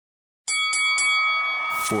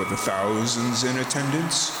For the thousands in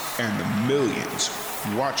attendance and the millions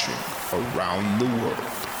watching around the world,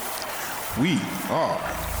 we are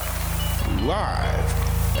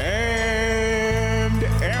live and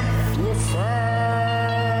amplified.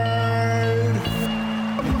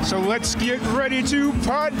 So let's get ready to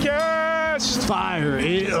podcast. Fire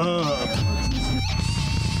it up.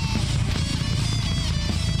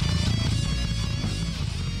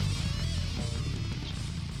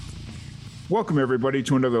 Welcome, everybody,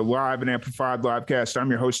 to another live and amplified livecast. I'm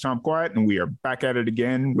your host, Tom Quiet, and we are back at it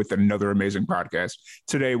again with another amazing podcast.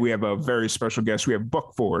 Today, we have a very special guest. We have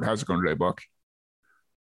Buck Ford. How's it going today, Buck?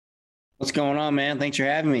 What's going on, man? Thanks for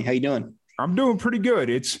having me. How you doing? I'm doing pretty good.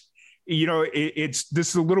 This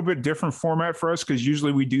is a little bit different format for us because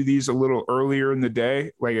usually we do these a little earlier in the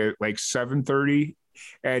day, like 7:30.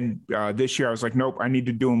 And this year, I was like, nope, I need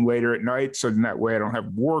to do them later at night, so then that way I don't have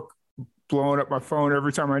work blowing up my phone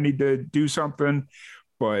every time I need to do something.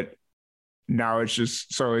 But now it's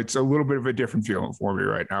just, so it's a little bit of a different feeling for me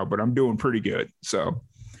right now, but I'm doing pretty good. So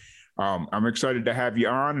I'm excited to have you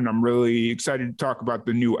on, and I'm really excited to talk about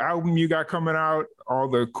the new album you got coming out, all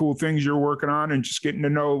the cool things you're working on, and just getting to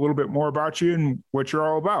know a little bit more about you and what you're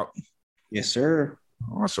all about. Yes, sir.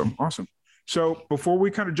 Awesome. So before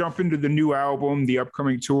we kind of jump into the new album, the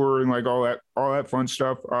upcoming tour, and like all that fun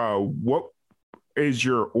stuff, what is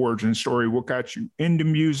your origin story? What got you into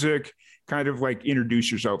music? Kind of like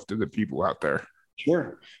introduce yourself to the people out there.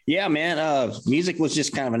 Sure. Yeah, man. Music was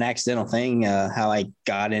just kind of an accidental thing, how I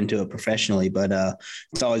got into it professionally, but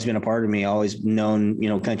it's always been a part of me. Always known,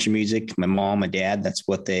 country music. My mom, my dad, that's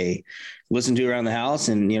what they listened to around the house.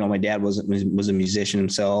 And, my dad was a musician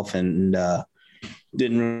himself, and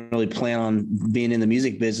didn't really plan on being in the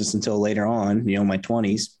music business until later on, my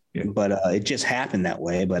 20s. Yeah. But it just happened that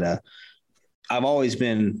way. But I've always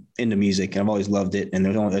been into music, and I've always loved it. And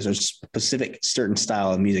there's a specific certain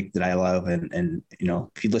style of music that I love. And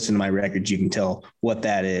if you listen to my records, you can tell what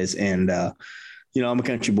that is. And, I'm a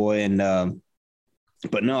country boy, and,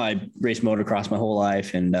 but no, I raced motocross my whole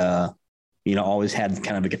life, and, always had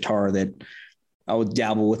kind of a guitar that I would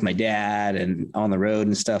dabble with my dad and on the road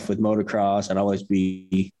and stuff with motocross. I'd always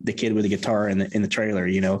be the kid with a guitar in the trailer,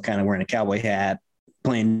 kind of wearing a cowboy hat,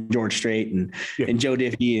 playing George Strait and Joe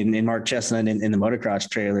Diffie and Mark Chestnut in the motocross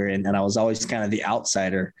trailer. And I was always kind of the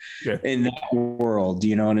outsider in that world,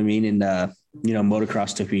 you know what I mean? And,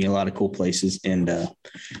 motocross took me a lot of cool places, and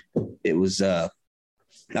it was, I've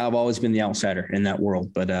always been the outsider in that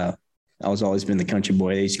world, but I was always been the country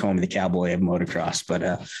boy. They used to call me the cowboy of motocross, but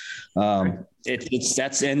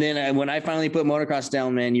and then when I finally put motocross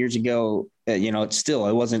down, man, years ago,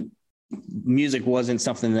 music wasn't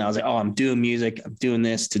something that I was like, oh, I'm doing music. I'm doing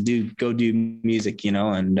this to go do music,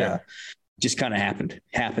 just kind of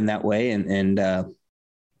happened that way. And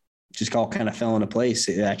just all kind of fell into place.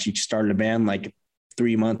 It actually started a band like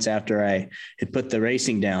 3 months after I had put the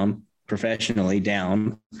racing down professionally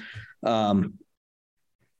down.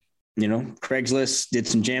 Craigslist, did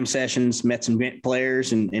some jam sessions, met some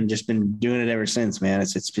players, and just been doing it ever since, man.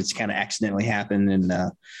 It's kind of accidentally happened.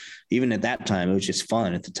 And, even at that time, it was just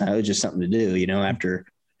fun. At the time, it was just something to do,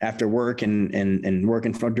 after work and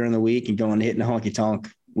working during the week and going to hitting a honky tonk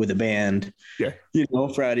with a band,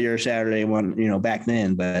 Friday or Saturday one, back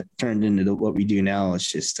then, but turned into what we do now. It's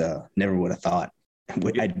just never would have thought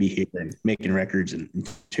I'd be here and making records and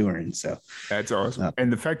touring. So that's awesome. And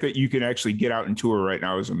the fact that you can actually get out and tour right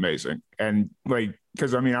now is amazing. And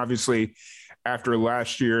because obviously after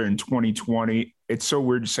last year in 2020, it's so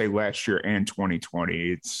weird to say last year and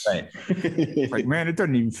 2020. It's right. Man, it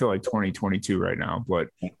doesn't even feel like 2022 right now, but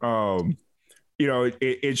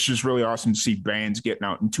it's just really awesome to see bands getting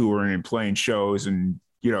out and touring and playing shows and,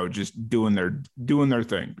 just doing their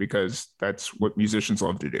thing, because that's what musicians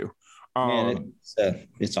love to do. Man,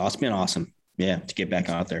 it's awesome. It's been awesome. Yeah. To get back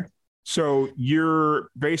out there. So you're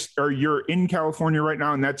in California right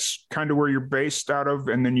now, and that's kind of where you're based out of.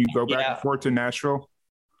 And then you go back and forth to Nashville.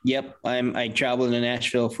 Yep. I traveled to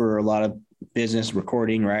Nashville for a lot of business,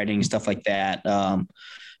 recording, writing, stuff like that.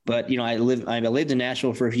 But I lived in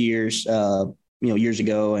Nashville for a few years, years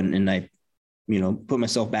ago. And I, put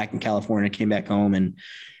myself back in California, came back home, and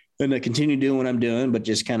I continued doing what I'm doing, but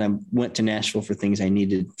just kind of went to Nashville for things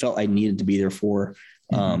felt I needed to be there for.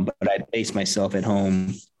 But I based myself at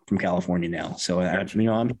home from California now. So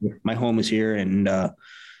my home is here, and I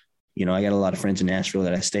got a lot of friends in Nashville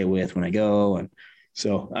that I stay with when I go, and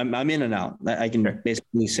so I'm in and out. I can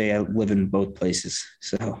basically say I live in both places.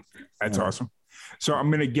 So that's awesome. So I'm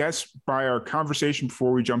going to guess by our conversation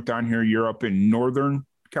before we jump down here, you're up in Northern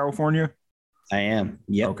California. I am.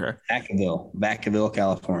 Yep. Okay. Vacaville,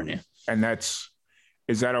 California. And that's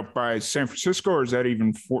Is that up by San Francisco, or is that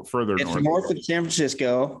even further It's north? north of San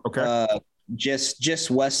Francisco. Okay.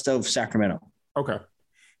 Just west of Sacramento. Okay.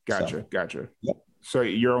 So, Gotcha. yep. So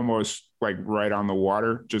you're almost like right on the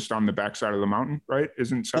water, just on the backside of the mountain, right?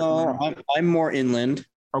 Isn't No, Sacramento? I'm more inland.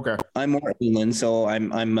 Okay. So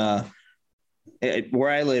where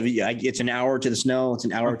I live. It's an hour to the snow. It's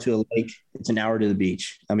an hour to a lake. It's an hour to the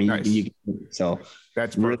beach. I mean, Nice. so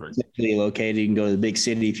That's really perfect. centrally located. You can go to the big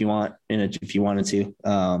city if you want, if you wanted to.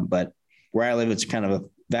 But where I live, it's kind of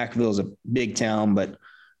Vacaville is a big town, but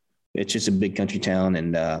it's just a big country town,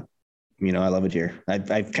 and I love it here.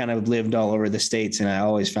 I've kind of lived all over the States, and I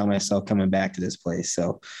always found myself coming back to this place.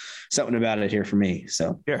 So something about it here for me.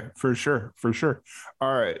 So Yeah, for sure.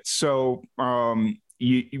 All right. So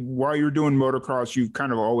while you're doing motocross, you've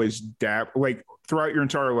kind of always like throughout your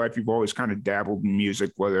entire life, you've always kind of dabbled in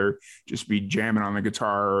music, whether just be jamming on the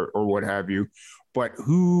guitar or what have you. But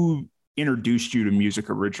who introduced you to music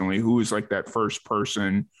originally? Who was like that first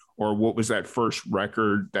person, or what was that first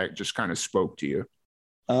record that just kind of spoke to you?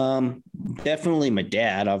 Definitely my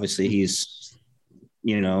dad. Obviously, he's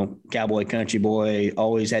cowboy country boy.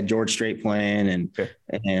 Always had George Strait playing, and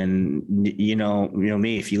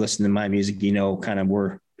me. If you listen to my music, kind of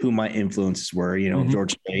who my influences were. Mm-hmm.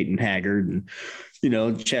 George Strait and Haggard, and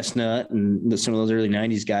Chestnut, and some of those early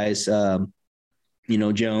 '90s guys.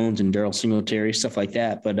 Jones and Daryl Singletary, stuff like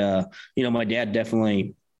that. But my dad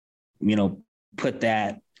definitely, put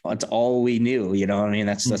that. That's all we knew.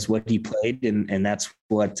 That's what he played, and that's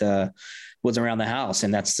what was around the house,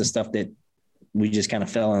 and that's the stuff that we just kind of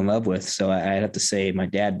fell in love with. So I'd have to say my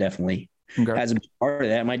dad definitely has a big part of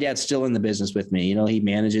that. My dad's still in the business with me. He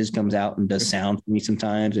manages, comes out and does sound for me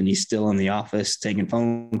sometimes, and he's still in the office taking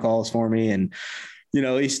phone calls for me. And,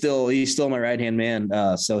 he's still my right-hand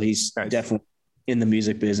man. So he's definitely in the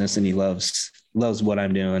music business, and he loves what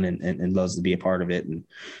I'm doing and loves to be a part of it. And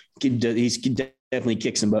he's definitely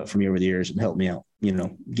kicked some butt for me over the years and helped me out,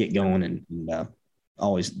 get going, and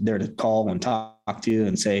always there to call and talk to you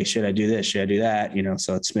and say, should I do this? Should I do that?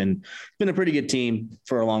 So it's been a pretty good team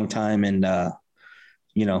for a long time. And,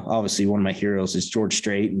 obviously one of my heroes is George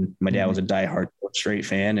Strait, and my dad was a diehard George Strait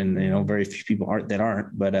fan, and, very few people aren't,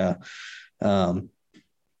 but,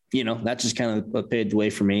 that's just kind of what paved the way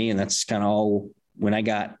for me. And that's kind of all when I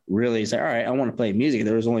got really all right, I want to play music.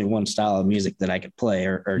 There was only one style of music that I could play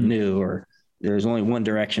or knew, or there was only one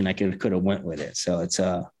direction I could have went with it. So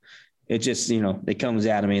it just, it comes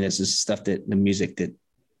out of me. This is stuff the music that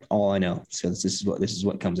all I know. So this is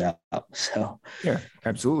what comes out. So yeah,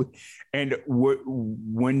 absolutely. And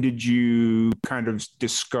when did you kind of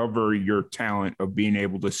discover your talent of being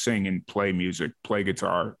able to sing and play music, play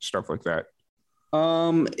guitar, stuff like that?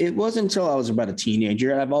 It wasn't until I was about a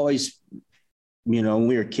teenager. I've always, when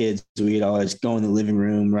we were kids, we'd always go in the living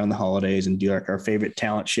room around the holidays and do like our favorite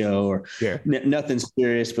talent show, or nothing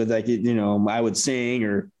serious, but like, I would sing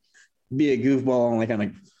or be a goofball on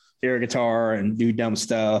a air guitar and do dumb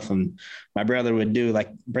stuff. And my brother would do like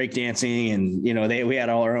breakdancing, and, we had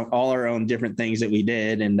all our own different things that we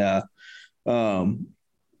did. And,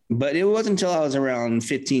 but it wasn't until I was around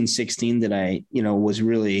 15, 16 that I, was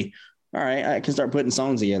really, all right, I can start putting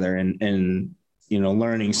songs together and,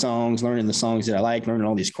 learning the songs that I like, learning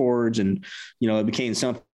all these chords. And, it became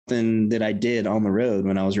something that I did on the road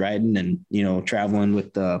when I was riding and, traveling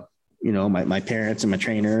with, my parents and my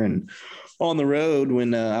trainer, and on the road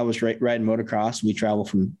when I was riding motocross. We travel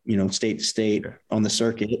from, state to state on the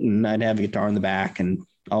circuit, and I'd have a guitar in the back and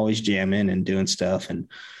always jamming and doing stuff and,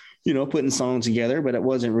 putting songs together. But it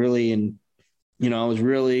wasn't really I was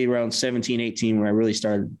really around 17, 18 where I really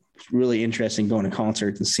started really interested in going to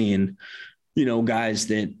concerts and seeing, guys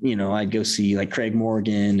that, I'd go see like Craig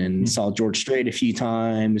Morgan, and saw George Strait a few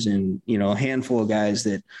times, and, a handful of guys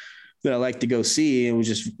that I like to go see. And was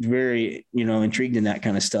just very, intrigued in that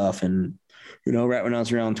kind of stuff. And, right when I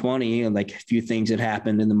was around 20, like a few things had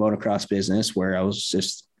happened in the motocross business where I was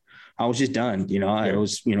just done. I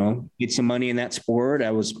was, get some money in that sport.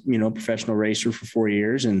 I was, professional racer for 4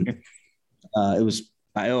 years, and I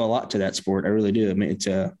owe a lot to that sport. I really do. I mean, it's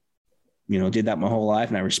did that my whole life,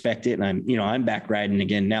 and I respect it. And I'm back riding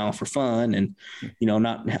again now for fun, and,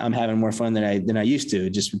 I'm having more fun than I used to,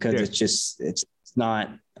 just because it's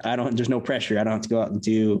not, there's no pressure. I don't have to go out and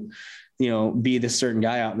do, be this certain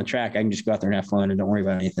guy out in the track. I can just go out there and have fun and don't worry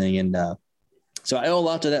about anything. And, so I owe a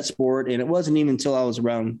lot to that sport. And it wasn't even until I was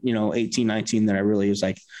around, 18, 19 that I really was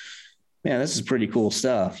like, man, this is pretty cool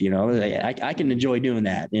stuff. I can enjoy doing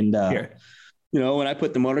that. And, when I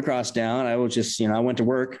put the motocross down, I was just, I went to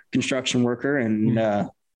work, construction worker, and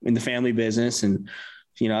in the family business, and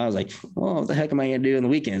I was like, well, what the heck am I going to do on the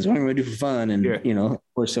weekends? What am I going to do for fun? And, of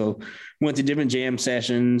course, so went to different jam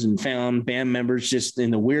sessions and found band members just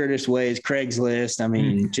in the weirdest ways. Craigslist. I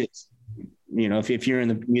mean, just, if you're in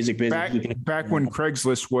the music business, back when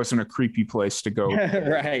Craigslist wasn't a creepy place to go.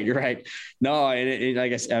 Right. No, and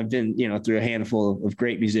like I said, I've been, through a handful of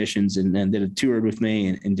great musicians and that have toured with me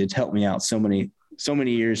and did help me out so many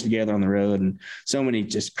years together on the road, and so many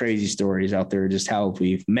just crazy stories out there, just how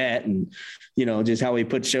we've met and, just how we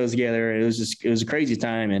put shows together. It was a crazy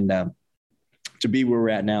time. And to be where we're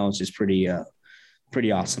at now is just pretty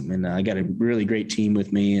awesome. And I got a really great team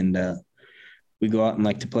with me, and we go out and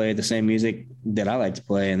like to play the same music that I like to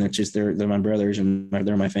play. And it's just, they're my brothers and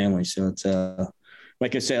they're my family. So it's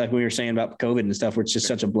like I said, like we were saying about COVID and stuff, where it's just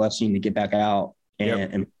such a blessing to get back out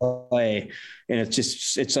and play. And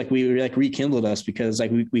it's like we like rekindled us, because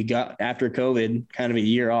like we got after COVID kind of a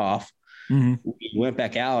year off, we went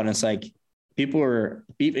back out, and it's like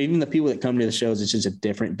even the people that come to the shows, it's just a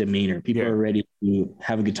different demeanor. People are ready to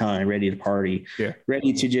have a good time, ready to party,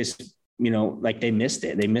 ready to just, like they missed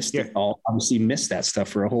it. They missed it all. Obviously missed that stuff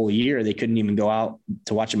for a whole year. They couldn't even go out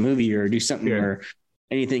to watch a movie or do something or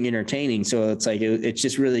anything entertaining. So it's like, it's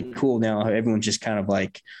just really cool now how everyone's just kind of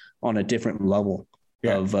like on a different level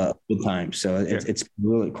of good time. So it's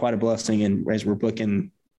really quite a blessing. And as we're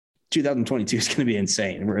booking 2022 is going to be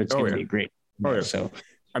insane. It's going to be great. So,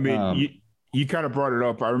 I mean, you kind of brought it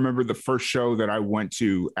up. I remember the first show that I went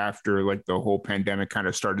to after like the whole pandemic kind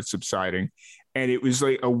of started subsiding, and it was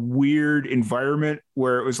like a weird environment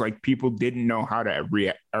where it was like people didn't know how to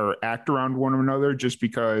react or act around one another, just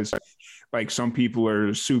because like some people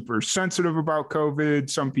are super sensitive about COVID.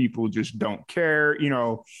 Some people just don't care,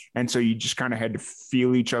 and so you just kind of had to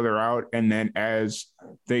feel each other out. And then as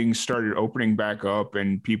things started opening back up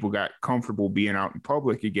and people got comfortable being out in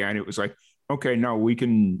public again, it was like, okay, no, we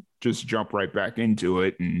can just jump right back into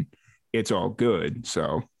it and it's all good.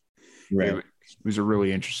 So it was a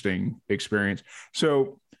really interesting experience.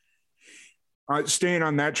 So staying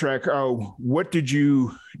on that track, what did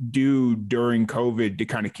you do during COVID to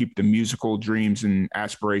kind of keep the musical dreams and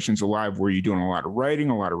aspirations alive? Were you doing a lot of writing,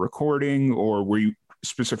 a lot of recording, or were you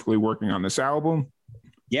specifically working on this album?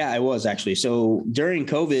 Yeah, I was actually. So during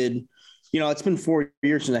COVID, it's been 4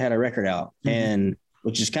 years since I had a record out, and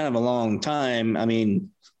which is kind of a long time. I mean,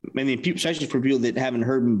 people, especially for people that haven't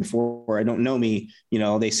heard me before or don't know me,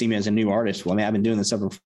 they see me as a new artist. Well, I mean, I've been doing this over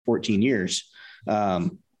 14 years,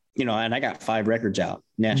 and I got 5 records out,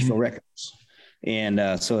 Nashville records. And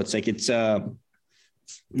so it's like, I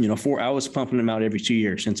was pumping them out every 2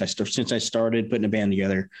 years since I started putting a band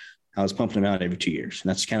together. I was pumping them out every 2 years. And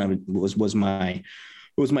that's kind of was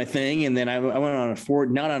my thing. And then I went on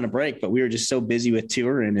not on a break, but we were just so busy with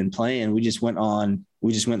touring and playing. We just went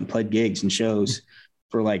and played gigs and shows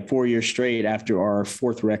for like 4 years straight after our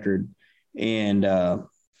 4th record. And,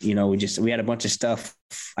 we had a bunch of stuff.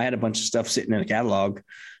 I had a bunch of stuff sitting in a catalog,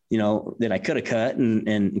 that I could have cut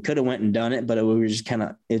and could have went and done it, but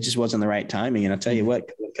it just wasn't the right timing. And I'll tell you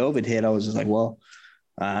what, when COVID hit, I was just like, well,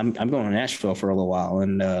 I'm going to Nashville for a little while.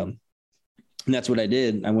 And that's what I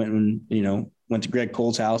did. I went and, went to Greg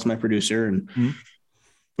Cole's house, my producer, and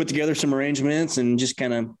put together some arrangements and just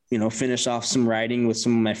kind of, finish off some writing with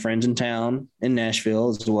some of my friends in town in Nashville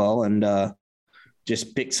as well. And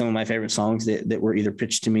just picked some of my favorite songs that were either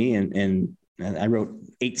pitched to me. And I wrote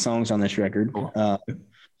 8 songs on this record.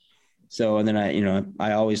 So, and then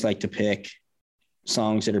I always like to pick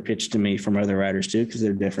songs that are pitched to me from other writers too, because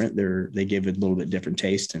they're different. They give it a little bit different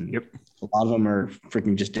taste, and a lot of them are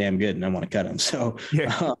freaking just damn good, and I want to cut them. So,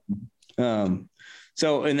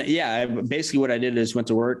 basically what I did is went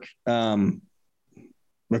to work,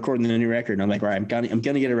 recording the new record, and I'm like, all right, I'm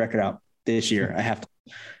gonna get a record out this year. I have to,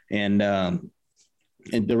 and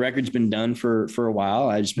the record's been done for a while.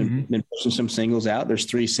 I just been pushing some singles out. There's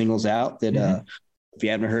 3 singles out that if you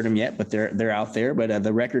haven't heard them yet, but they're out there. But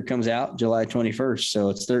the record comes out July 21st, so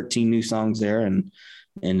it's 13 new songs there, and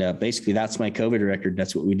basically that's my COVID record.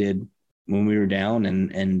 That's what we did when we were down,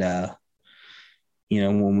 and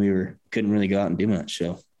when we couldn't really go out and do much.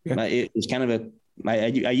 So it was kind of I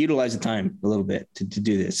utilized the time a little bit to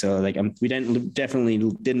do this. So like we definitely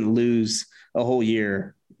didn't lose a whole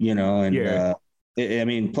year, and I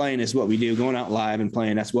mean, playing is what we do. Going out live and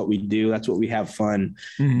playing, that's what we do. That's what we have fun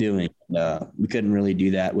doing. We couldn't really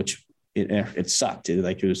do that, which it sucked.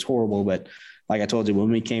 It was horrible. But like I told you,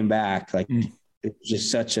 when we came back, like it was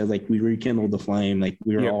just such a, like, we rekindled the flame. Like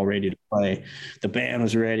we were all ready to play. The band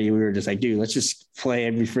was ready. We were just like, dude, let's just play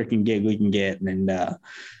every freaking gig we can get. And,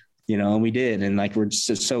 and we did. And like, we're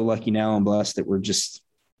just so lucky now and blessed that we're just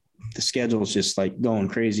the schedule is just like going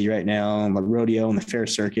crazy right now on the rodeo and the fair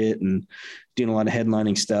circuit, and doing a lot of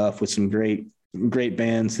headlining stuff with some great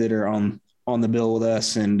bands that are on the bill with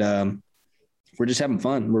us. And we're just having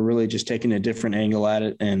fun. We're really just taking a different angle at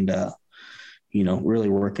it, and really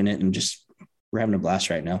working it, and just we're having a blast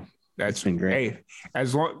right now. That's been great. Hey,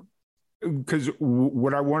 as long, because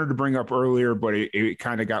what I wanted to bring up earlier, but it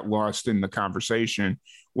kind of got lost in the conversation,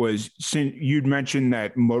 was since you'd mentioned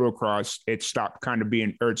that motocross, it stopped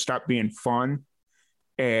being fun,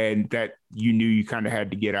 and that you knew you kind of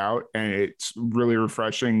had to get out. And it's really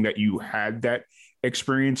refreshing that you had that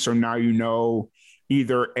experience. So now you know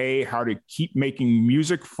either how to keep making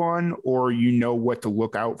music fun, or what to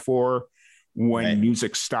look out for when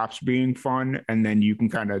music stops being fun, and then you can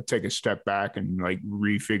kind of take a step back and like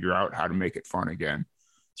refigure out how to make it fun again.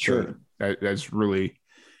 Sure. So that's really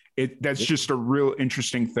that's just a real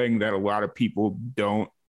interesting thing that a lot of people don't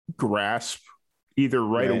grasp either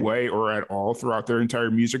right away or at all throughout their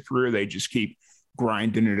entire music career. They just keep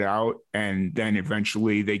grinding it out, and then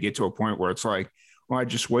eventually they get to a point where it's like, well, I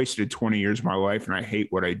just wasted 20 years of my life and I hate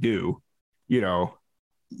what I do,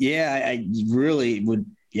 Yeah, I really would.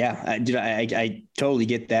 Yeah, I totally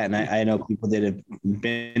get that. And I know people that have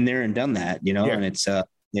been there and done that, and it's,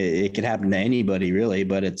 it could happen to anybody really,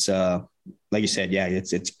 but it's, like you said,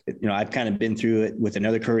 it's, I've kind of been through it with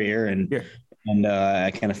another career, and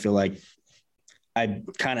I kind of feel like I've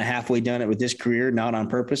kind of halfway done it with this career, not on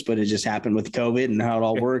purpose, but it just happened with COVID and how it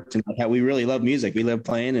all worked, and how we really love music. We love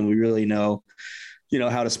playing, and we really know,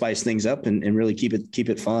 how to spice things up and really keep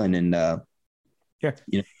it fun. And,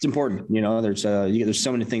 it's important, there's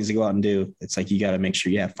so many things to go out and do. It's like, you got to make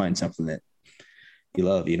sure you find something that you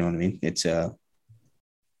love. You know what I mean? It's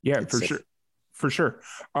for sure.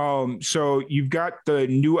 So you've got the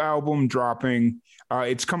new album dropping.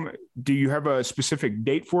 It's coming. Do you have a specific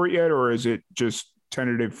date for it yet, or is it just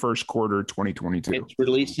tentative first quarter 2022? It's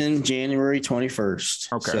releasing January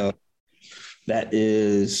 21st. Okay. So that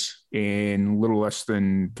is in a little less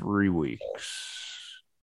than 3 weeks.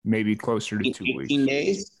 Maybe closer to 2 weeks. 18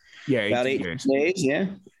 days. Yeah, about 18 days. Yeah.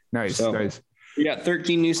 Nice. We got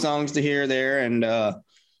 13 new songs to hear there, and a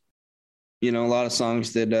lot of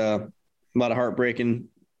songs that a lot of heartbreaking,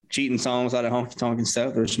 cheating songs, a lot of honky tonk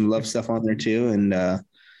stuff. There's some love stuff on there too, and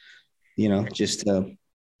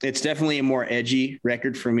it's definitely a more edgy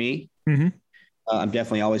record for me. Mm-hmm. I've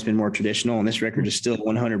definitely always been more traditional, and this record is still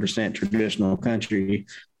 100% traditional country.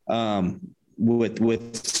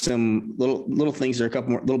 With some little things that are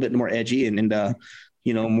little bit more edgy and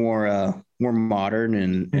more modern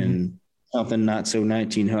and something not so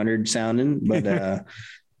 1900 sounding, but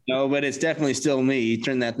but it's definitely still me. You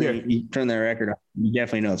turn that thing, you turn that record on, you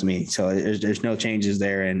definitely know it's me. So there's no changes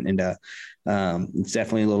there, and it's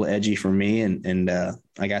definitely a little edgy for me, and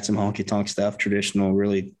I got some honky tonk stuff, traditional,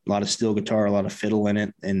 really a lot of steel guitar, a lot of fiddle in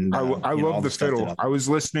it, and I love the fiddle. I was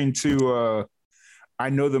listening to I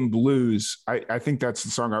Know Them Blues. I think that's the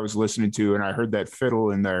song I was listening to, and I heard that fiddle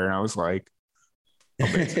in there, and I was like,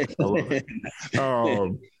 I love it.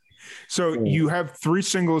 So you have 3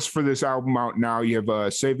 singles for this album out now. You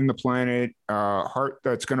have Saving the Planet, Heart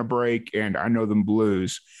That's Gonna Break, and I Know Them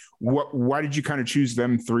Blues. Why did you kind of choose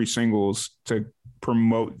them 3 singles to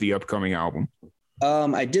promote the upcoming album?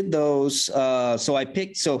 I did those. So I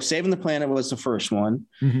picked, Saving the Planet was the first one.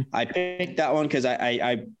 Mm-hmm. I picked that one because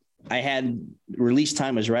I had release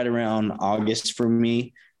time was right around August for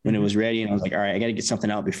me when it was ready. And I was like, all right, I got to get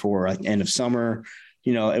something out before like end of summer,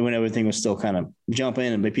 when everything was still kind of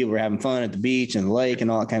jumping and people were having fun at the beach and the lake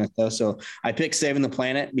and all that kind of stuff. So I picked Saving the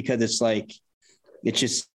Planet because it's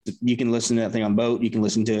just, you can listen to that thing on boat. You can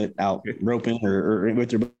listen to it out roping or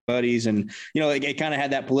with your buddies. And, it kind of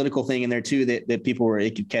had that political thing in there too, that people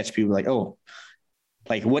it could catch people like, oh,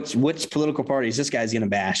 like which political party is this guy's going to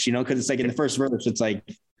bash, cause it's like in the first verse, it's like,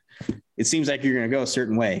 it seems like you're going to go a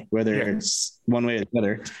certain way, whether it's one way or the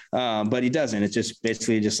other. But he doesn't. It's just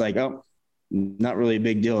basically just like, oh, not really a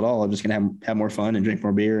big deal at all. I'm just going to have more fun and drink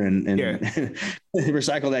more beer and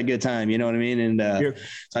recycle that good time. You know what I mean? And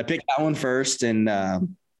so I picked that one first, and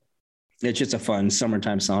it's just a fun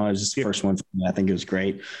summertime song. It was just the first one for me. I think it was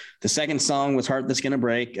great. The second song was Heart That's Gonna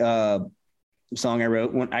Break, song I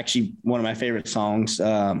wrote. One of my favorite songs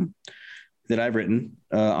that I've written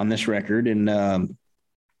on this record, and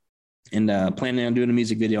planning on doing a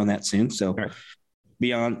music video on that soon. So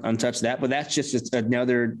be on touch of that, but that's just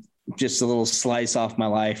another, just a little slice off my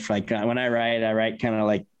life. Like when I write kind of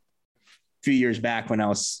like a few years back when I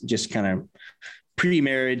was just kind of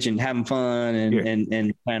pre-marriage and having fun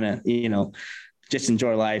and kind of, just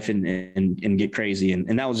enjoy life and get crazy.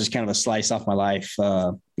 And that was just kind of a slice off my life,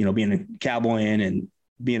 being a cowboy and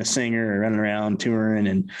being a singer or running around touring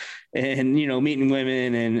and meeting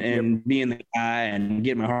women and being the guy and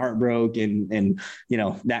getting my heart broke and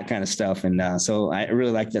that kind of stuff. And so I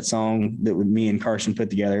really liked that song that me and Carson put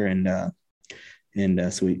together.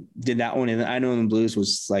 And so we did that one. And I Know the Blues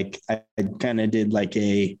was like, I kind of did like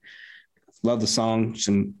love the song.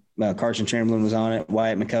 Some Carson Chamberlain was on it.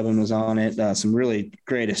 Wyatt McCubbin was on it. Some really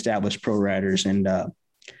great established pro riders. And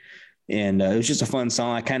it was just a fun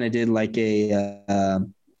song. I kind of did like a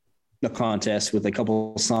contest with a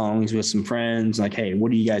couple of songs with some friends. Like, hey,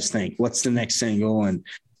 what do you guys think? What's the next single? And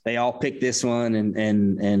they all picked this one,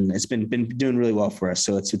 and it's been doing really well for us.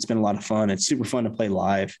 So it's been a lot of fun. It's super fun to play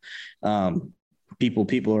live.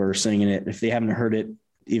 People are singing it. If they haven't heard it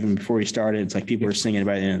even before we started, it's like people are singing it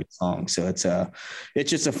by the end of the song. So it's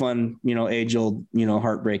just a fun, age old,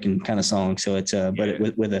 heartbreaking kind of song. So it's but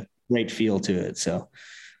with a great feel to it. So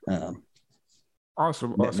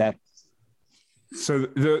awesome. So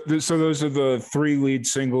so those are the 3 lead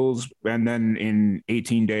singles, and then in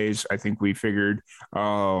 18 days, I think we figured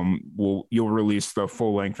you'll release the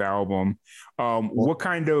full length album. What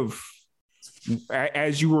kind of,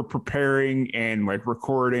 as you were preparing and like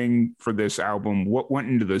recording for this album, what went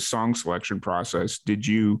into the song selection process? Did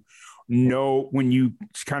you know when you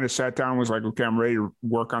kind of sat down and was like, okay, I'm ready to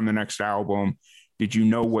work on the next album? Did you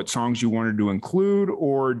know what songs you wanted to include,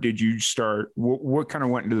 or did you start? What kind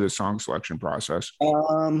of went into the song selection process?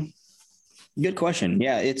 Good question.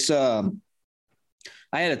 Yeah, it's I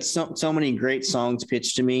had so many great songs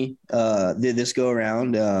pitched to me. Did this go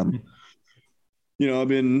around? I've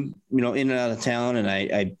been in and out of town, and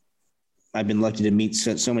I've been lucky to meet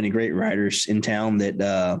so many great writers in town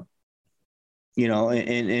that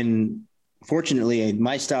and fortunately,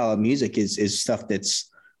 my style of music is stuff that's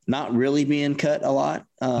not really being cut a lot.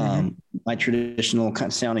 My traditional kind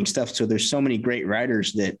of sounding stuff. So there's so many great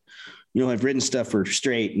writers that, have written stuff for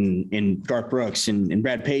Straight and Garth Brooks and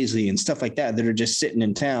Brad Paisley and stuff like that are just sitting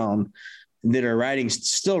in town that are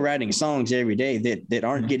still writing songs every day that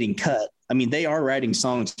aren't getting cut. I mean, they are writing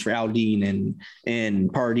songs for Al Dean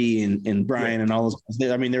and Party and Brian and all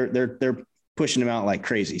those. I mean, they're pushing them out like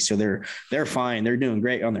crazy. So they're fine. They're doing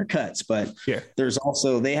great on their cuts, but there's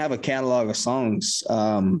also, they have a catalog of songs.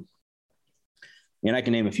 And I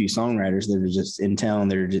can name a few songwriters that are just in town.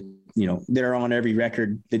 They're just, they're on every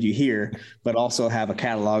record that you hear, but also have a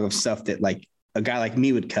catalog of stuff that like a guy like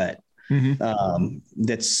me would cut.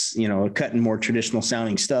 That's, cutting more traditional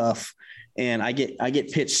sounding stuff. And I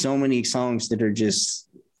get pitched so many songs that are just,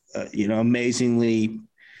 amazingly,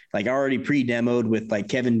 like already pre-demoed with like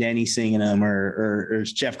Kevin Denny singing them or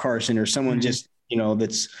Jeff Carson or someone just,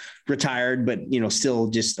 that's retired, but, still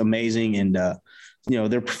just amazing. And,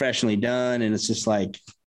 they're professionally done. And it's just like,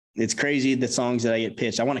 it's crazy. The songs that I get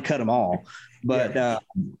pitched, I want to cut them all, but,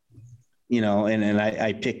 and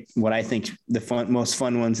I pick what I think the most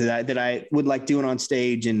fun ones that I would like doing on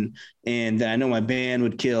stage and that I know my band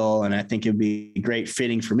would kill. And I think it'd be great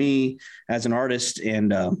fitting for me as an artist.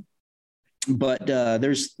 And, I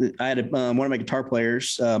had one of my guitar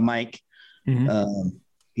players, Mike.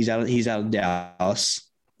 He's out of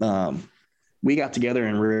Dallas. We got together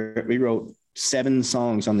and we wrote 7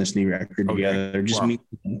 songs on this new record together. Just me.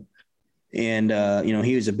 And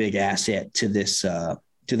he was a big asset to this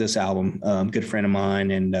album. Good friend of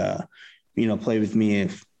mine, and played with me a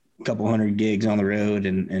couple hundred gigs on the road,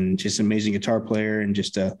 and just an amazing guitar player, and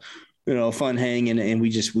just a fun hang, and we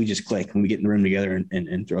just click and we get in the room together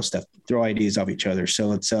and throw ideas off each other.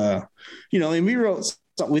 So it's and we wrote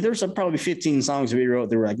there's probably 15 songs that we wrote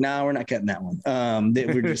that were like, nah, we're not cutting that one. That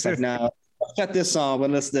we're just like, nah, cut this song, but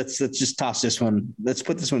let's just toss this one. Let's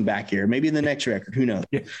put this one back here. Maybe in the next record, who knows?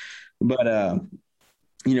 Yeah. But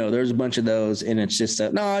there's a bunch of those, and it's just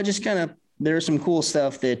I just kind of, there's some cool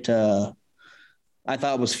stuff that I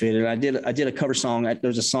thought was fitted. I did a cover song.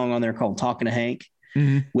 There's a song on there called "Talking to Hank,"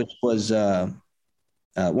 which was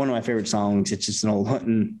one of my favorite songs. It's just an old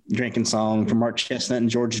hunting, drinking song from Mark Chestnut and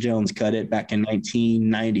George Jones cut it back in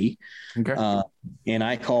 1990. Okay. And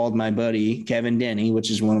I called my buddy Kevin Denny, which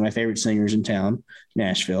is one of my favorite singers in town,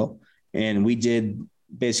 Nashville, and we did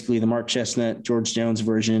basically the Mark Chestnut, George Jones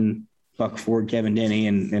version, Buck Ford, Kevin Denny,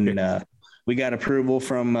 and we got approval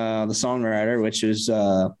from the songwriter, which is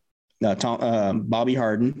Bobby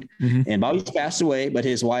Harden. And Bobby's passed away, but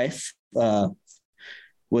his wife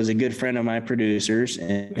was a good friend of my producers,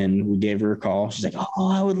 and we gave her a call. She's like,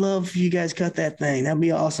 "Oh, I would love if you guys cut that thing. That'd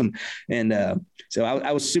be awesome." And so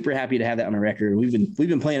I was super happy to have that on the record. We've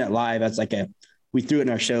been playing it live. That's like we threw it in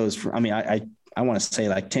our shows for, I want to say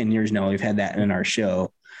like 10 years now. We've had that in our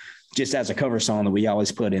show just as a cover song that we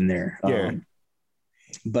always put in there.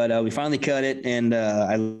 But we finally cut it, and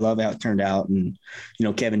I love how it turned out. And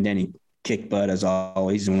Kevin Denny kicked butt as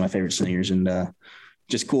always. He's one of my favorite singers, and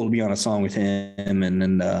just cool to be on a song with him, and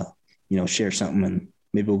then share something, and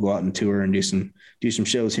maybe we'll go out and tour and do some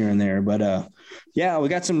shows here and there. But yeah, we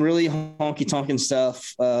got some really honky tonkin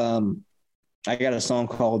stuff. I got a song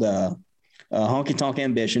called Honky Tonk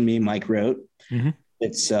Ambition, me and Mike wrote. Mm-hmm.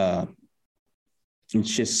 It's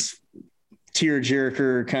just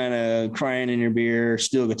tearjerker, kind of crying in your beer,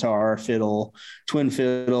 steel guitar, fiddle, twin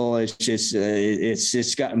fiddle. It's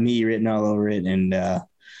just got me written all over it. And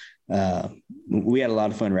we had a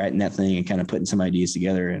lot of fun writing that thing and kind of putting some ideas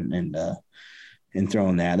together and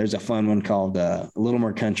throwing that. There's a fun one called A Little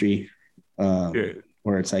More Country.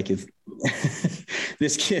 Where it's like, if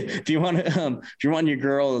this kid, if you want your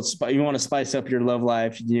girl, you want to spice up your love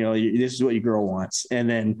life, this is what your girl wants. And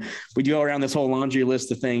then we go around this whole laundry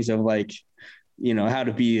list of things of like, how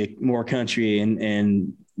to be more country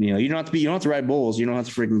and you don't have to ride bulls. You don't have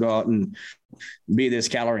to freaking go out and be this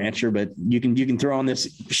cattle rancher, but you can throw on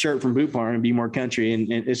this shirt from Boot Barn and be more country.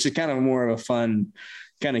 And it's just kind of more of a fun,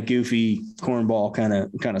 kind of goofy cornball kind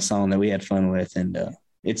of song that we had fun with. And,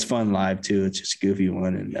 it's fun live too. It's just a goofy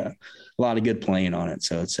one and a lot of good playing on it.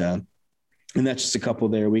 So it's and that's just a couple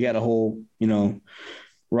there. We got a whole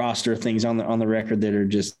roster of things on the record that are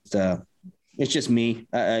just it's just me.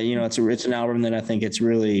 It's an album that I think it's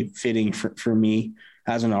really fitting for me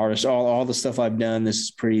as an artist. All the stuff I've done. This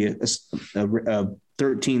is pretty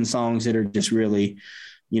 13 songs that are just really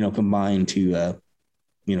combined to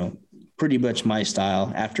pretty much my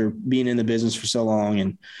style after being in the business for so long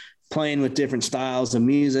and playing with different styles of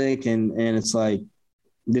music. And it's like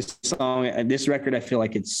this record, I feel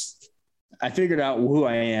like I figured out who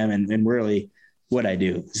I am and really what I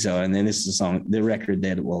do. So, and then this is the record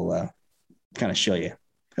that will kind of show you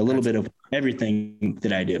a little bit of everything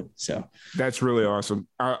that I do. So that's really awesome.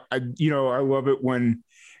 I love it when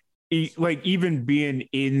even being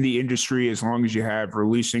in the industry, as long as you have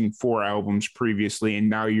releasing 4 albums previously, and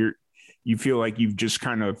now you feel like you've just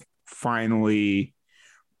kind of finally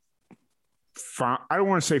I don't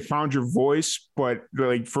want to say found your voice, but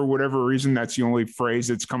like for whatever reason, that's the only phrase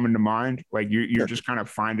that's coming to mind. Like you're just kind of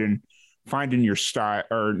finding your style,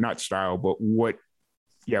 or not style, but what.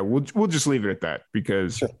 Yeah, we'll just leave it at that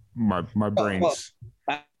because my brain's.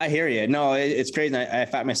 I hear you. No, it's crazy. I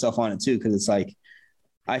fight myself on it too because it's like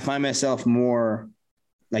I find myself more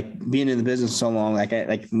like being in the business so long. Like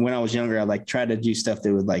when I was younger, I try to do stuff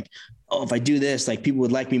that would like, oh, if I do this, like people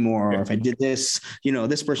would like me more. Or if I did this,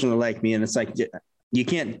 this person would like me. And it's like, you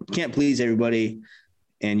can't please everybody.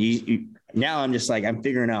 And now I'm just like, I'm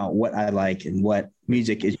figuring out what I like and what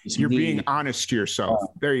music is. You're being honest to yourself.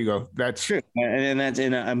 There you go. That's true.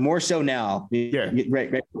 And more so now. Yeah.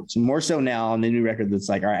 Right. So more so now on the new record. That's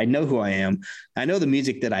like, all right, I know who I am. I know the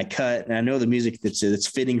music that I cut and I know the music that's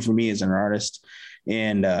fitting for me as an artist.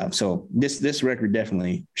 And so this record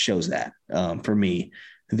definitely shows that for me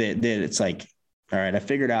that it's like, all right, I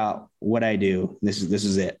figured out what I do. This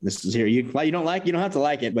is it. This is here. You don't have to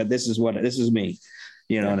like it, but this is me.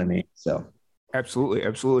 You know what I mean? So absolutely.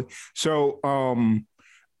 So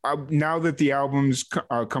now that the album's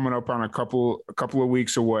coming up on a couple of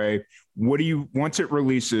weeks away, once it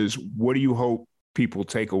releases, what do you hope people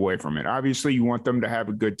take away from it? Obviously, you want them to have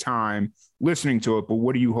a good time listening to it, but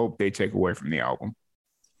what do you hope they take away from the album?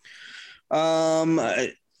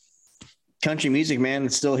 Country music, man,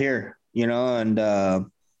 it's still here, and I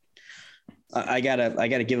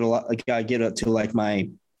gotta give it a lot. I gotta give it to like my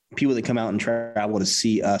people that come out and travel to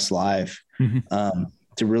see us live,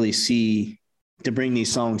 to really to bring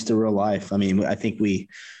these songs to real life. I mean, I think we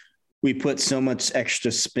put so much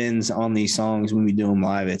extra spins on these songs when we do them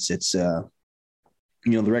live. It's the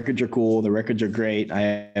records are cool. The records are great.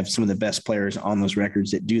 I have some of the best players on those records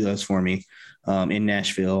that do those for me in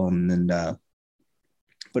Nashville.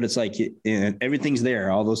 But it's like everything's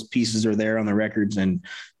there. All those pieces are there on the records, and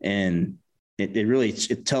it really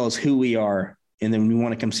tells who we are. And then when we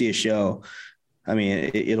want to come see a show, I mean,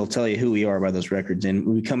 it'll tell you who we are by those records. And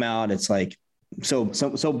when we come out, it's like so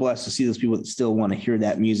blessed to see those people that still want to hear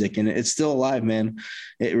that music, and it's still alive, man.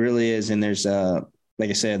 It really is. And there's like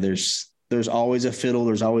I said, there's always a fiddle,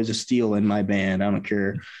 there's always a steel in my band. I don't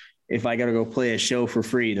care if I got to go play a show for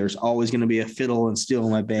free. There's always going to be a fiddle and steel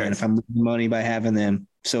in my band. Okay. If I'm losing money by having them,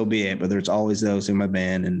 so be it. But there's always those in my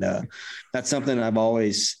band, and that's something I've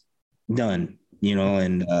always done,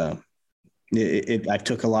 and I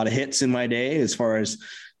took a lot of hits in my day as far as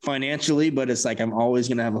financially, but it's like I'm always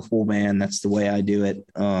going to have a full band. That's the way I do it.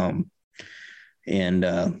 I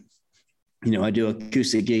do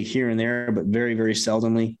acoustic gig here and there, but very, very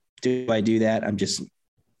seldomly do I do that. I'm just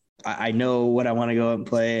I know what I want to go out and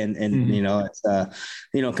play, and it's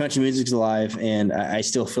country music's alive, and I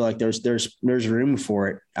still feel like there's room for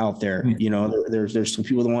it out there. There's some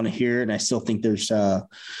people that want to hear it, and I still think there's a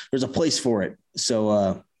place for it.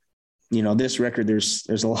 So this record, there's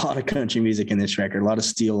a lot of country music in this record, a lot of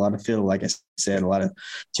steel, a lot of fiddle, like I said, a lot of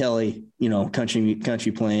telly,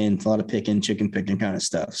 country playing, a lot of chicken picking kind of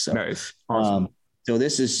stuff. So nice. Awesome. So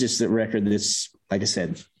this is just a record that's, like I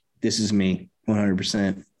said, this is me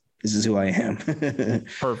 100%. This is who I am.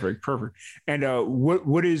 Perfect. And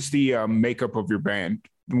what is the makeup of your band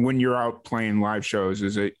when you're out playing live shows?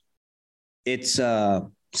 Is it? It's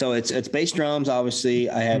it's bass drums. Obviously,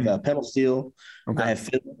 I have pedal steel. Okay. I have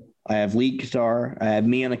fiddle. I have lead guitar. I have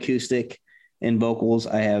me on acoustic and vocals.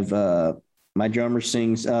 I have my drummer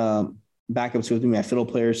sings backups with me. My fiddle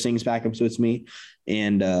player sings backups with me,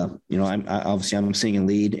 and I'm singing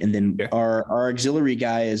lead. And then our auxiliary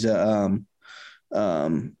guy is a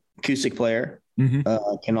acoustic player,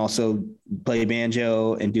 can also play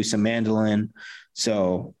banjo and do some mandolin.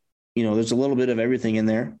 So, there's a little bit of everything in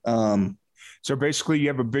there. So basically you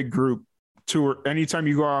have a big group tour. Anytime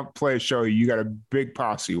you go out and play a show, you got a big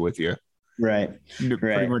posse with you. Right.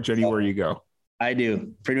 Pretty much anywhere you go. I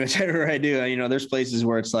do. Pretty much everywhere I do. There's places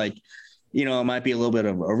where it's like, it might be a little bit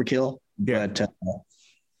of overkill, but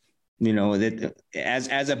that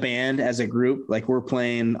as a band, as a group, like we're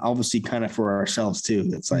playing obviously kind of for ourselves too.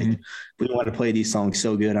 It's like, we want to play these songs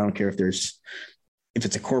so good. I don't care if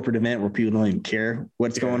it's a corporate event where people don't even care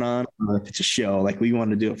what's going on, or if it's a show, like we want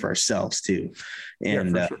to do it for ourselves too.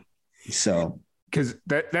 And sure. So, because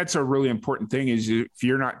that's a really important thing is if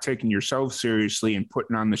you're not taking yourself seriously and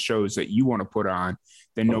putting on the shows that you want to put on,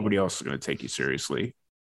 then nobody else is going to take you seriously.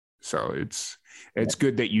 So it's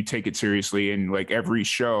good that you take it seriously, and like every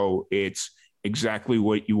show, it's exactly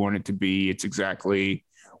what you want it to be. It's exactly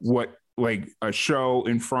what, like, a show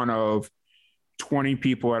in front of 20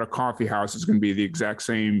 people at a coffee house is going to be the exact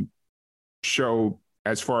same show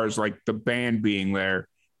as far as like the band being there.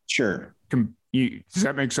 Sure. Does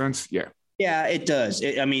that make sense? Yeah. Yeah, it does.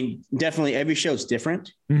 Definitely every show's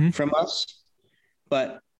different from us,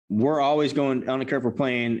 but we're always going, on the curve, we're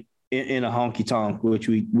playing in a honky tonk, which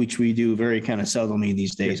we do very kind of seldomly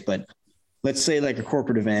these days. Yeah. But let's say like a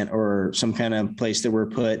corporate event or some kind of place that we're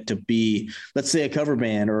put to be, let's say a cover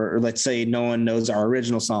band, or let's say no one knows our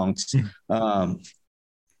original songs.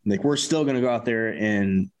 Like we're still going to go out there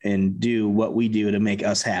and do what we do to make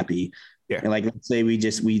us happy. Yeah. And like, let's say we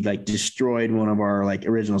like destroyed one of our like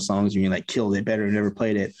original songs, and we like killed it better and never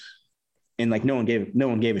played it. And like, no one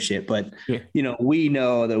gave a shit, but we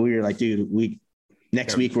know that we were like, dude,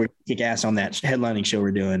 next week we're kick ass on that headlining show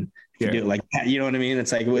we're doing. Do it like that. You know what I mean?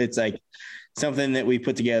 It's like something that we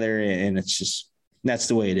put together, and it's just, that's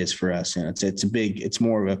the way it is for us. It's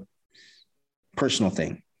more of a personal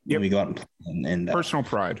thing. When we go out and play, and personal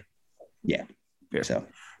pride. Yeah.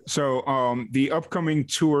 So the upcoming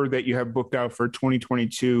tour that you have booked out for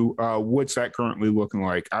 2022, what's that currently looking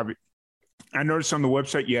like? I noticed on the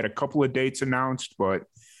website you had a couple of dates announced, but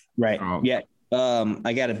right.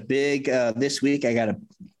 I got a big this week. I got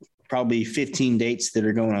probably 15 dates that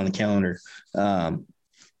are going on the calendar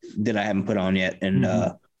that I haven't put on yet, and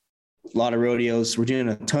a lot of rodeos. We're doing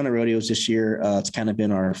a ton of rodeos this year. It's kind of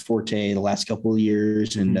been our forte the last couple of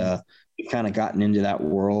years, and we've kind of gotten into that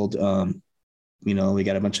world. We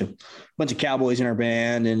got a bunch of cowboys in our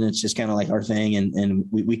band, and it's just kind of like our thing. And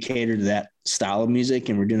we cater to that style of music,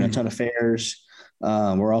 and we're doing a ton of fairs.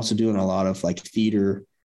 We're also doing a lot of like theater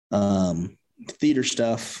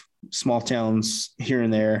stuff, small towns here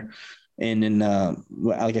and there. And then,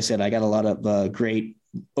 like I said, I got a lot of great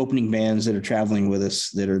opening bands that are traveling with us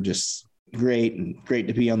that are just great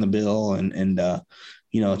to be on the bill. And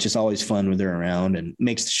it's just always fun when they're around, and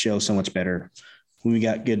makes the show so much better when we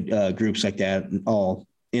got good groups like that all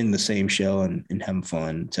in the same show and having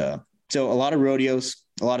fun. So a lot of rodeos,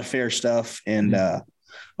 a lot of fair stuff, and a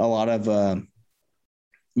lot of, a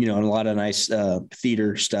lot of nice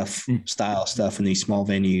theater stuff, style stuff in these small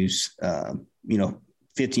venues,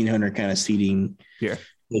 1,500 kind of seating. Yeah.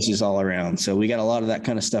 This is all around. So we got a lot of that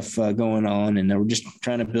kind of stuff going on, and we're just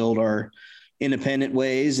trying to build our independent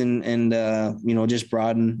ways and just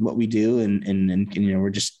broaden what we do. And we're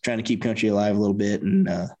just trying to keep country alive a little bit. And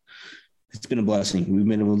it's been a blessing. We've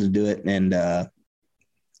been able to do it, and,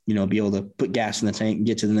 be able to put gas in the tank and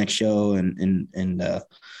get to the next show and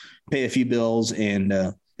pay a few bills, and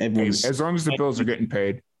as long as the bills are getting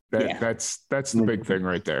paid, that's the big thing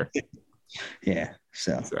right there. Yeah.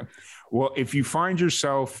 So, well, if you find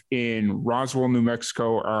yourself in Roswell, New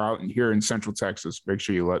Mexico, or out here in Central Texas, make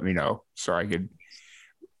sure you let me know so I could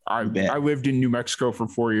I lived in New Mexico for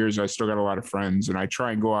 4 years. I still got a lot of friends, and I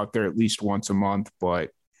try and go out there at least once a month, but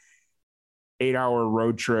 8-hour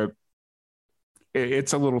road trip,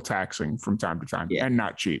 it's a little taxing from time to time and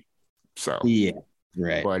not cheap. So, yeah,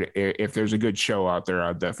 right. But if there's a good show out there,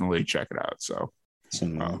 I'll definitely check it out. So,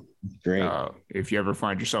 great. If you ever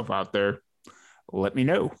find yourself out there, let me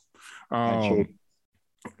know.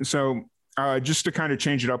 So, just to kind of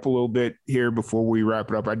change it up a little bit here before we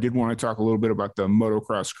wrap it up, I did want to talk a little bit about the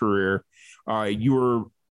motocross career. You were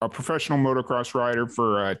a professional motocross rider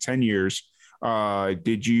for 10 years.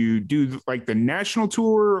 Did you do like the national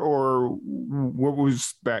tour, or what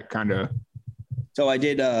was that kind of? So I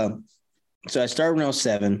did. So I started when I was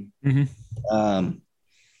 7.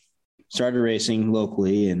 Started racing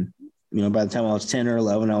locally, and by the time I was 10 or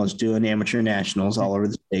 11, I was doing amateur nationals all over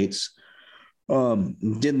the states.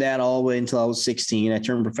 Did that all the way until I was 16. I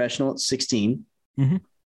turned professional at 16.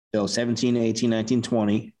 So 17, 18, 19,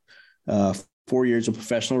 20. 4 years of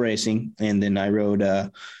professional racing, and then I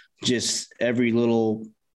rode just every little,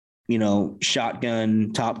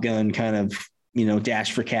 shotgun, Top Gun kind of,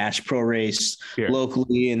 dash for cash pro race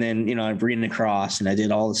locally. And then, I've ridden across, and I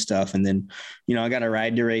did all the stuff. And then, I got a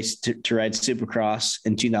ride to race to ride Supercross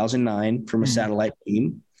in 2009 from a satellite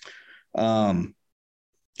team.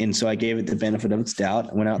 And so I gave it the benefit of its doubt.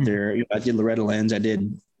 I went out there, I did Loretta Lynn's. I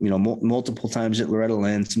did, multiple times at Loretta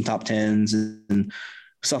Lynn's, some top 10s and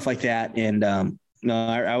stuff like that. And,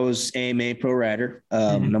 I was AMA pro rider,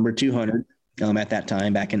 number 200 at that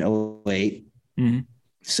time back in 08.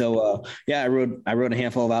 So, I rode a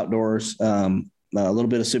handful of outdoors, a little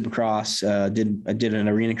bit of Supercross, I did an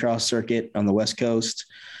arena cross circuit on the West Coast.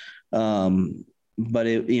 But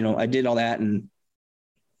I did all that, and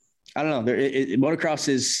I don't know, motocross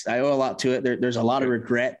is, I owe a lot to it. There's a lot of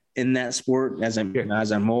regret in that sport as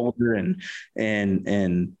I'm older and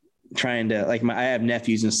trying to, like, I have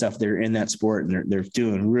nephews and stuff that are in that sport, and they're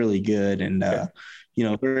doing really good, and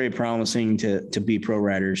very promising to be pro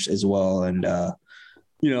riders as well. And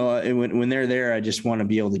when they're there, I just want to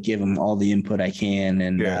be able to give them all the input I can.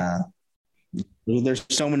 And there's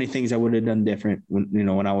so many things I would have done different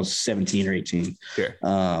when I was 17 or 18.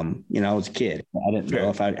 I was a kid. I didn't know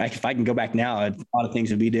if I can go back now, a lot of things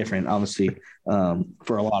would be different, obviously,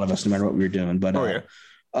 for a lot of us, no matter what we were doing. But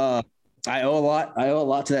I owe a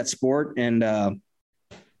lot to that sport. And,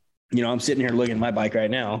 I'm sitting here looking at my bike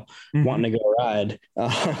right now, wanting to go ride.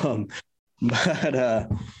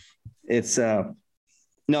 But it's a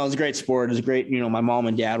great sport. It was great. My mom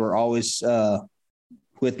and dad were always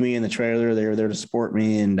with me in the trailer. They were there to support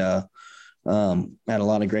me, and had a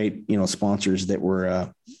lot of great, sponsors that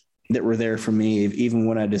were there for me, even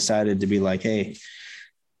when I decided to be like, hey,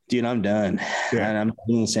 dude, I'm done. And I'm not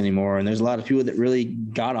doing this anymore. And there's a lot of people that really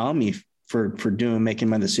got on me for making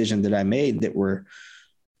my decision that I made, that were,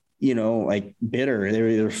 like bitter.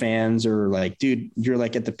 They were fans, or like, dude, you're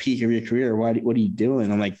like at the peak of your career. What are you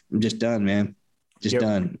doing? I'm like, I'm just done, man. Just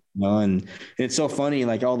done. And it's so funny,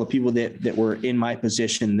 like all the people that were in my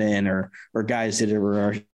position then, or guys that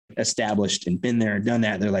were established and been there and done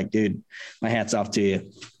that. They're like, dude, my hat's off to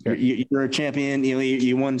you. You're a champion.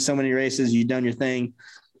 You won so many races. You've done your thing.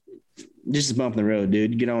 Just a bump in the road,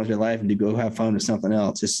 dude. Get on with your life and go have fun with something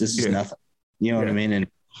else. This is nothing. You know what I mean? And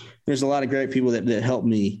there's a lot of great people that helped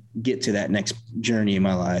me get to that next journey in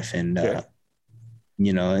my life. And, and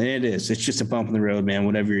it's just a bump in the road, man,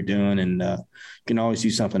 whatever you're doing. And you can always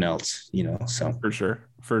do something else, so.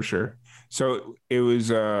 For sure. So it was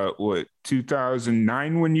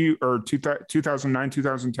 2009 when you, or 2009,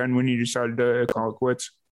 2010 when you decided to call it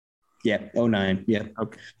quits? Yeah, 09. Yeah.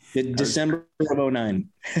 Okay. December of 09.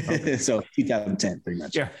 Okay. So 2010, pretty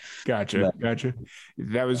much. Yeah. Gotcha.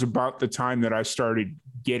 That was about the time that I started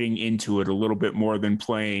getting into it a little bit more than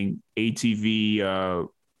playing ATV,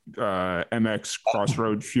 MX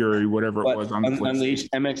Crossroad Fury, whatever it was on the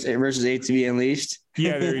Unleashed, MX versus ATV Unleashed.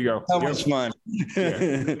 Yeah, there you go. So much fun.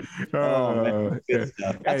 Man, good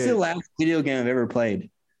stuff. That's the last video game I've ever played.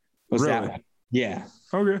 Was really? That one. Yeah.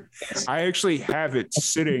 Okay. I actually have it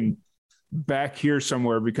sitting back here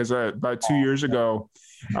somewhere, because about 2 years ago,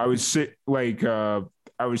 I was sitting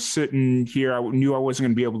here. I knew I wasn't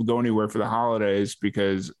going to be able to go anywhere for the holidays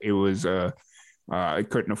because it was I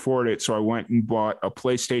couldn't afford it. So I went and bought a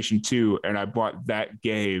PlayStation 2, and I bought that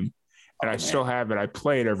game, and I still have it. I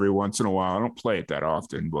play it every once in a while. I don't play it that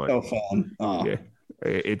often, but so fun. Yeah,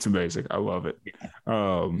 it's amazing. I love it.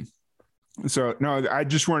 So no, I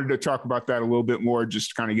just wanted to talk about that a little bit more,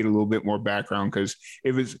 just to kind of get a little bit more background, because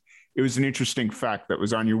it was an interesting fact that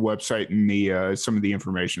was on your website, and the some of the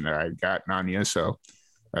information that I had gotten on you. So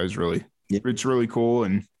that was it's really cool.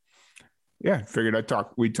 And yeah, figured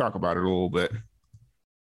we'd talk about it a little bit.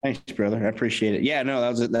 Thanks, brother. I appreciate it. Yeah, no,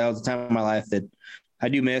 that was a time of my life that I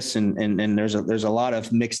do miss, and there's a lot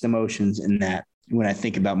of mixed emotions in that when I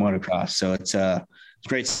think about motocross. So it's a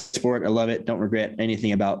great sport. I love it. Don't regret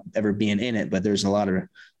anything about ever being in it, but there's a lot of,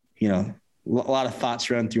 a lot of thoughts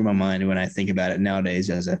run through my mind when I think about it nowadays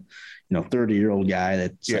as a, 30-year-old guy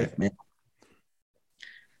that's like, man,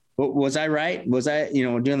 was I right? Was I,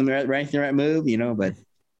 doing the right move, but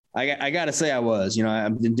I got to say I was,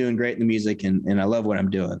 I've been doing great in the music and I love what I'm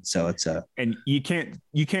doing. So it's and you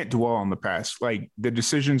can't dwell on the past. Like the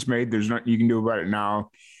decisions made, there's nothing you can do about it now.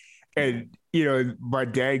 And, my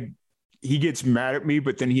dad, he gets mad at me,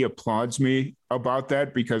 but then he applauds me about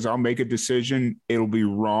that because I'll make a decision. It'll be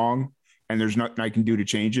wrong. And there's nothing I can do to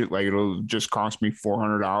change it. Like it'll just cost me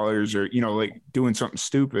 $400 or, like doing something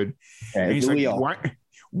stupid. Yeah, and he's like,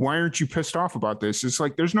 why aren't you pissed off about this? It's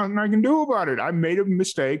like, there's nothing I can do about it. I made a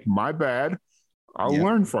mistake. My bad. I'll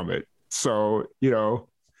learn from it. So, he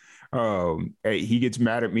gets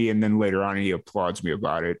mad at me and then later on he applauds me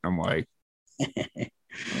about it. I'm like, I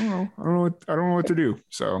don't know what to do.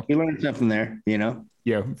 So you learned something there,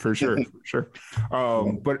 Yeah, for sure.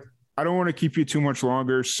 But I don't want to keep you too much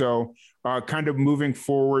longer. So kind of moving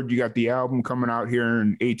forward, you got the album coming out here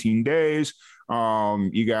in 18 days.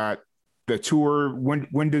 You got the tour.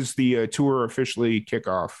 When does the tour officially kick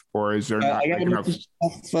off, or is there not enough?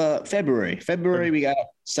 February we got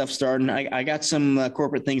stuff starting. I got some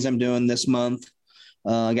corporate things I'm doing this month.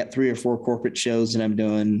 I got 3 or 4 corporate shows that I'm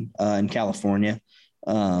doing in California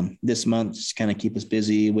this month, just kind of keep us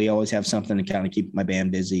busy. We always have something to kind of keep my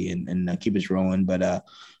band busy and keep us rolling. But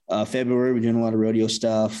February we're doing a lot of rodeo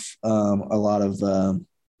stuff, a lot of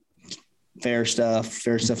fair stuff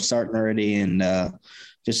starting already, and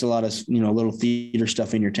just a lot of, little theater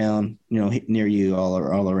stuff in your town, near you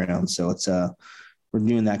all around. So it's, we're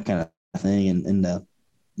doing that kind of thing and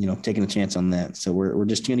taking a chance on that. So we're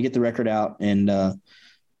just going to get the record out and,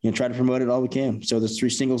 try to promote it all we can. So there's 3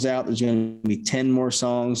 singles out. There's going to be 10 more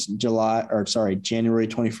songs January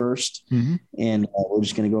 21st. Mm-hmm. And we're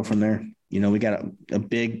just going to go from there. We got a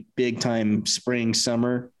big time spring,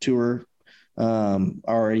 summer tour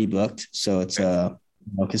already booked. So it's,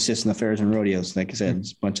 consistent affairs and rodeos. Like I said,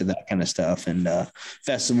 it's a bunch of that kind of stuff and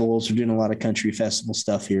festivals. We're doing a lot of country festival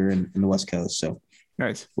stuff here in the West Coast. So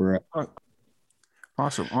nice. We're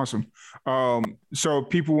awesome. So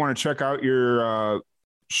people want to check out your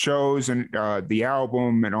shows and the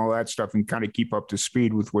album and all that stuff and kind of keep up to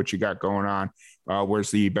speed with what you got going on. Where's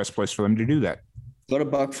the best place for them to do that? Go to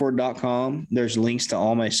buckford.com. There's links to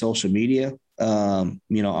all my social media.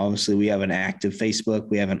 Obviously we have an active Facebook,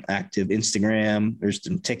 we have an active Instagram, there's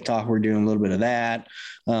some TikTok. We're doing a little bit of that,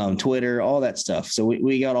 Twitter, all that stuff. So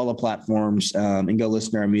we got all the platforms, and go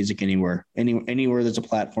listen to our music anywhere there's a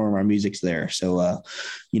platform, our music's there. So,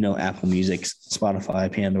 Apple Music,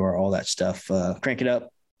 Spotify, Pandora, all that stuff, crank it up,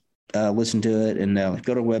 listen to it and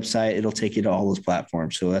go to a website. It'll take you to all those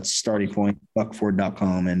platforms. So that's the starting point,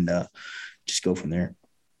 buckford.com, and just go from there.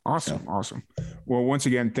 Awesome. Well, once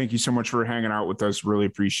again, thank you so much for hanging out with us. Really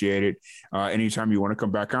appreciate it. Anytime you want to come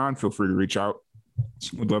back on, feel free to reach out.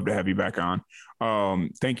 We'd love to have you back on.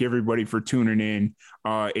 Thank you everybody for tuning in.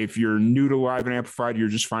 If you're new to Live and Amplified, you're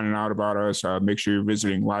just finding out about us, make sure you're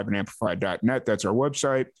visiting liveandamplified.net. That's our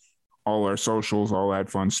website, all our socials, all that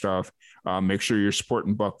fun stuff. Make sure you're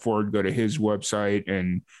supporting Buck Ford. Go to his website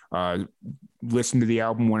and listen to the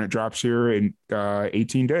album when it drops here in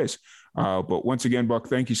 18 days. But once again, Buck,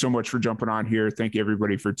 thank you so much for jumping on here. Thank you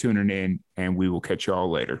everybody for tuning in, and we will catch you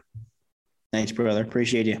all later. Thanks, brother.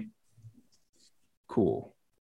 Appreciate you. Cool.